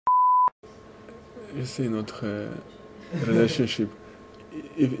You see, notre relationship.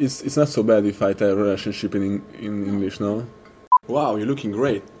 It's not so bad if I tell relationship in English, no? Wow, you're looking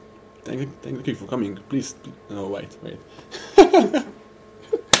great. Thank you for coming. Please. No, wait.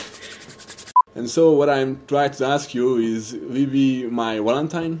 And so what I'm trying to ask you is, will be my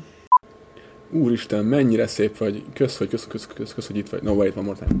Valentine? Úristen, mennyire szép vagy. Kösz, hogy itt vagy. No, wait, one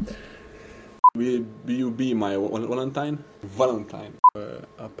more time. Will you be my Valentine? Valentine.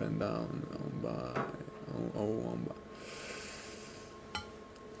 Up and down, on by, on by.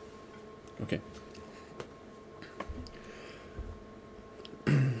 Ok.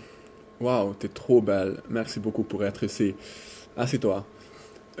 Wow, t'es trop belle. Merci beaucoup pour être ici. Assieds-toi.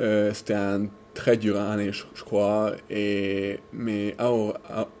 C'était un très dur année, je crois. Mais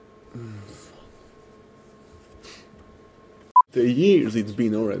the years it's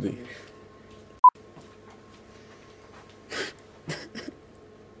been already.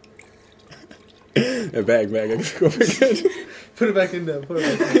 A bag. Put it back in there.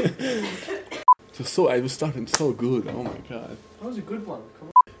 I was starting so good. Oh my god. That was a good one. Come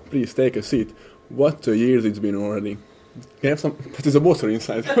on. Please take a seat. What years it's been already? Can I have some? There's a water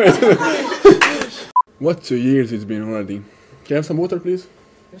inside. What years it's been already? Can I have some water, please?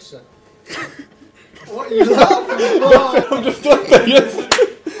 Yes, sir. What are you laughing at? I'm just doing that. Yes.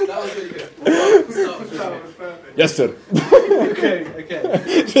 That was really good. That was perfect. Yes, sir. Okay.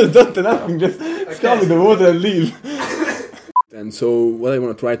 Just don't do nothing. Just start with the water and leave. And so, what I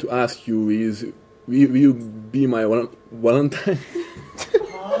want to try to ask you is, will you be my Valentine?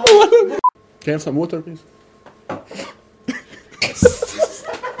 Can I have some water, please?